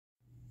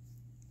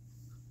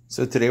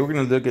So today we're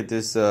going to look at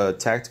this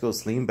tactical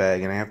sling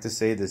bag, and I have to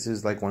say this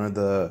is like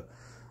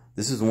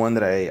this is one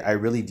that I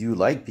really do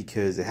like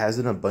because it has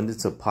an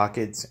abundance of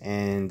pockets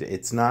and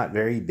it's not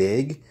very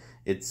big.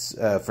 It's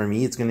for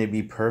me, it's going to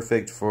be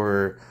perfect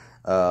for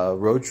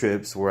road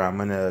trips where I'm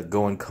going to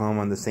go and come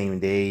on the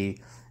same day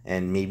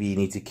and maybe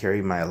need to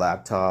carry my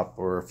laptop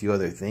or a few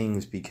other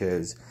things,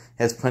 because it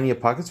has plenty of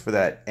pockets for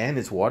that, and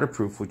it's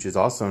waterproof, which is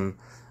awesome.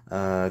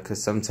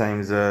 Because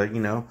sometimes,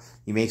 you know,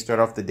 you may start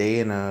off the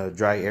day in a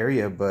dry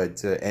area,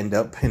 but end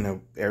up in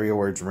an area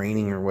where it's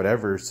raining or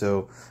whatever.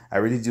 So I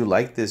really do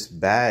like this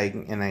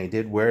bag, and I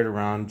did wear it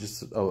around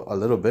just a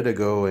little bit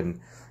ago, and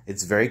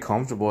it's very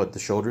comfortable at the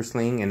shoulder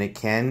sling, and it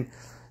can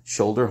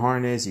shoulder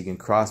harness. You can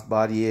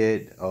crossbody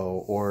it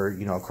or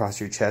you know, across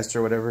your chest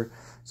or whatever.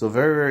 So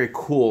very, very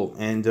cool.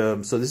 And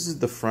so this is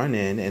the front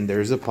end, and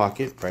there's a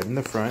pocket right in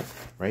the front,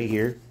 right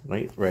here,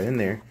 right in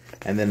there,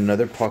 and then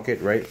another pocket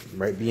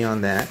right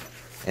beyond that.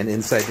 And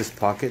inside this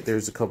pocket,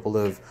 there's a couple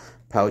of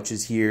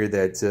pouches here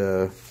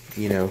that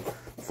you know,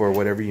 for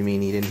whatever you may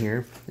need in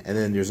here. And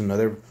then there's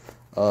another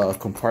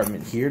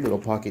compartment here, little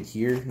pocket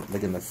here,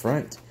 like in the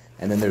front.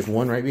 And then there's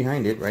one right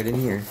behind it, right in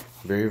here.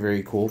 Very,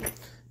 very cool.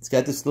 It's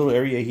got this little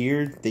area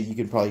here that you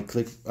could probably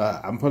click.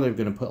 I'm probably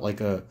gonna put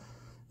like a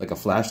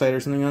flashlight or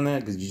something on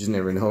that, because you just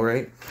never know,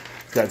 right?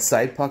 It's got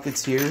side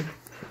pockets here,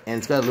 and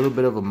it's got a little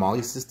bit of a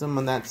molly system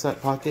on that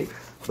side pocket.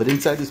 But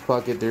inside this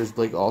pocket, there's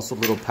like also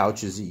little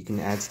pouches that you can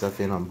add stuff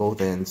in on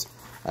both ends.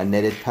 A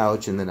netted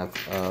pouch and then a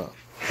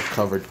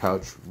covered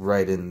pouch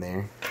right in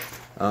there.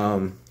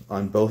 On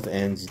both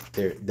ends,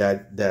 there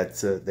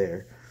that's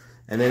there.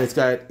 And then it's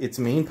got its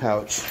main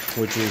pouch,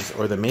 which is,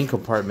 or the main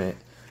compartment,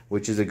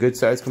 which is a good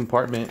sized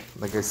compartment.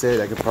 Like I said,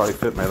 I could probably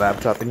fit my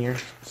laptop in here.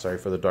 Sorry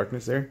for the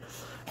darkness there.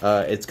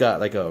 It's got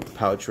like a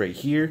pouch right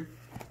here,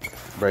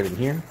 right in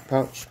here,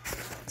 pouch.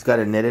 It's got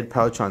a netted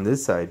pouch on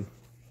this side.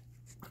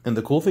 And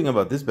the cool thing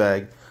about this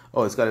bag,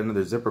 oh, it's got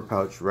another zipper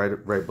pouch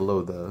right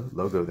below the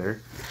logo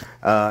there.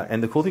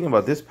 And the cool thing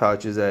about this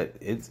pouch is that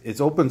it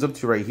opens up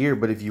to right here,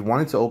 but if you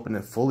wanted to open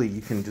it fully,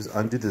 you can just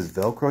undo this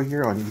Velcro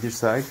here on either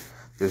side.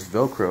 There's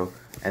Velcro,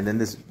 and then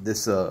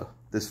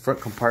this front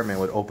compartment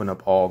would open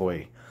up all the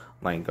way,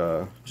 like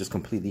just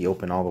completely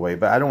open all the way.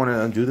 But I don't want to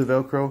undo the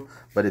Velcro,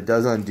 but it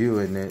does undo,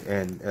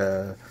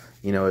 and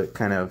you know, it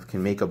kind of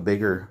can make a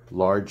bigger,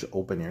 large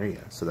open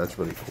area. So that's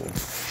really cool.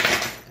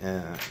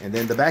 And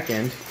then the back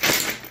end,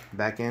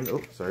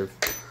 oh, sorry.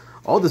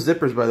 All the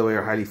zippers, by the way,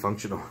 are highly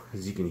functional,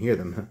 as you can hear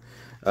them.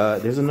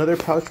 There's another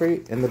pouch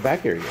right in the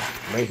back area,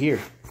 right here.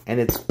 And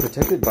it's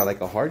protected by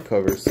like a hard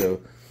cover, so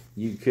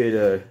you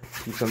could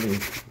keep something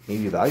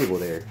maybe valuable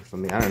there,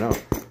 something, I don't know.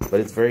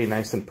 But it's very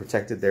nice and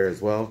protected there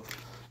as well.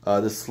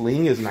 The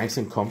sling is nice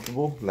and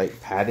comfortable,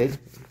 like padded.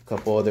 A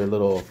couple other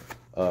little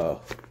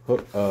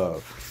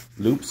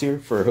loops here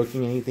for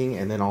hooking anything,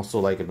 and then also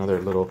like another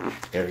little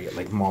area,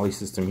 like molly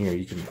system here.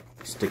 You can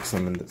stick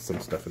some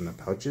stuff in the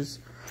pouches.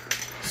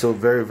 So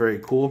very, very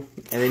cool.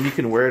 And then you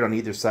can wear it on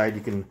either side.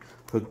 You can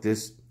hook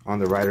this on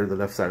the right or the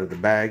left side of the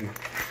bag.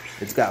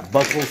 It's got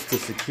buckles to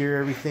secure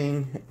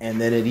everything, and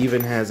then it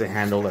even has a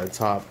handle at the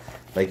top,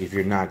 like if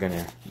you're not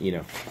gonna, you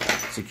know,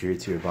 secure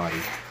it to your body.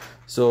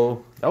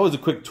 So that was a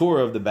quick tour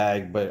of the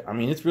bag, but I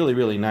mean, it's really,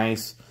 really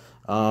nice.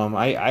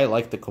 I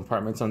like the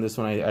compartments on this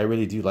one. I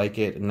really do like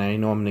it, and I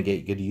know I'm gonna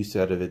get good use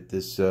out of it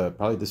this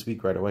probably this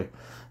week right away.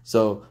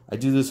 So I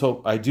do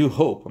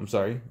hope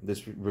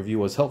this review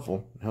was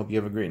helpful. I hope you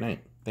have a great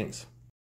night. Thanks.